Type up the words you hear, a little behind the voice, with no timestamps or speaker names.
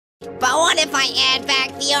But what if I add back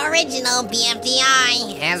the original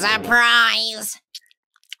BFDI as a prize?